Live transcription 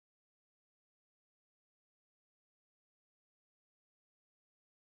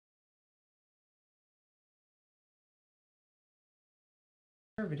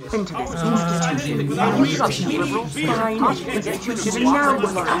Into this institution, you trust liberals, fine, now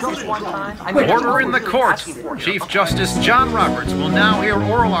Order in the court! Chief Justice John Roberts will now hear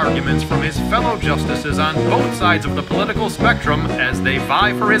oral arguments from his fellow justices on both sides of the political spectrum as they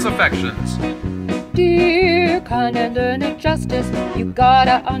vie for his affections. Dear, kind and learned justice, you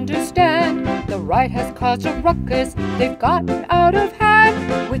gotta understand, the right has caused a ruckus, they've gotten out of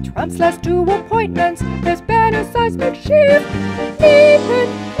hand. With Trump's last two appointments, there's been a seismic shift.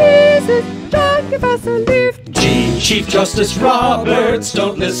 John, give us a lift. Gee, Chief Justice Roberts,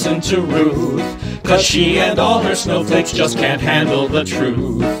 don't listen to Ruth, 'cause she and all her snowflakes just can't handle the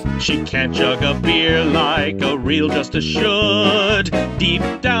truth. She can't jug a beer like a real justice should. Deep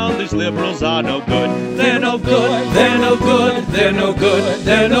down, these liberals are no good. They're no good, they're no good, they're no good,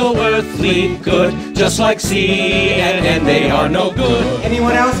 they're no earthly good. Just like CNN, they are no good.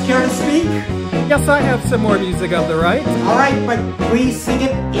 Anyone else care to speak? Yes, I have some more music of the right. All right, but please sing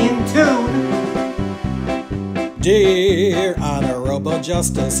it in tune. Dear Honorable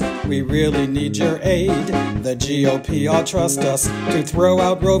Justice, we really need your aid. The GOP all trust us to throw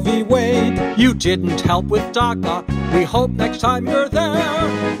out Roe v. Wade. You didn't help with DACA. We hope next time you're there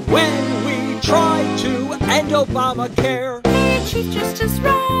when we try to end Obamacare. Hey, Chief Justice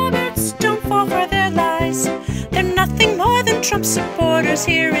Roberts, don't fall for their lies. They're nothing more than Trump supporters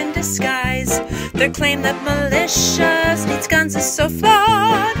here in disguise. Their claim that militias needs guns is so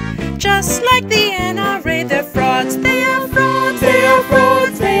flawed. Just like the NRA, they're frauds. They are frauds, they are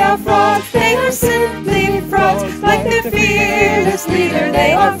frauds, they are frauds. They are simply frauds. Like their fearless leader,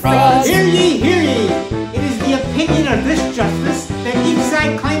 they are frauds. Hear ye, hear ye! It is the opinion of this justice that each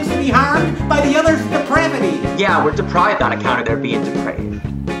side claims to be harmed by the other's depravity. Yeah, we're deprived on account of their being depraved.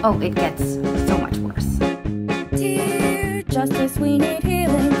 Oh, it gets so much worse. Dear Justice, we need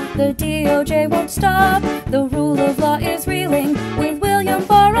healing. The DOJ won't stop. The rule of law is reeling with William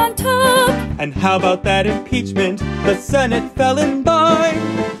Barr on top. And how about that impeachment? The Senate fell in by.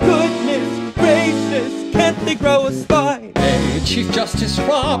 Goodness gracious, can't they grow a spine? Hey, Chief Justice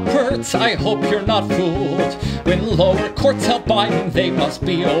Roberts, I hope you're not fooled. When lower courts help Biden, they must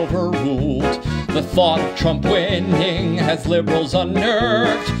be overruled. The thought of Trump winning has liberals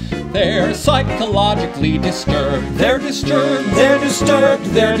unnerved. They're psychologically disturbed. They're disturbed, they're disturbed,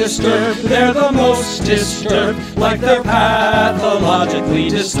 they're disturbed. They're the most disturbed, like they're pathologically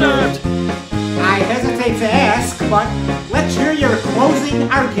disturbed. I hesitate to ask, but let's hear your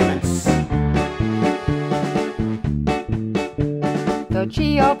closing arguments. The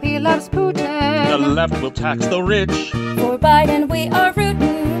GOP loves Putin. The left will tax the rich. For Biden we are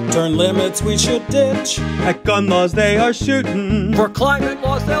rooting. Term limits we should ditch. At gun laws they are shooting. For climate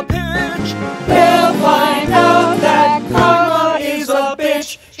laws they'll pitch. They'll find out that karma is a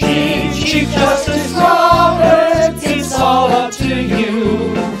bitch. Chief Justice Roberts, it's all up to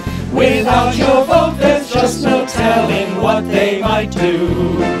you. Without your vote, there's just no telling what they might do.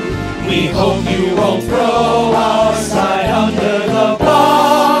 We hope you won't throw our side under the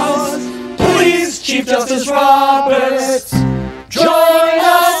bus. Please, Chief Justice Roberts.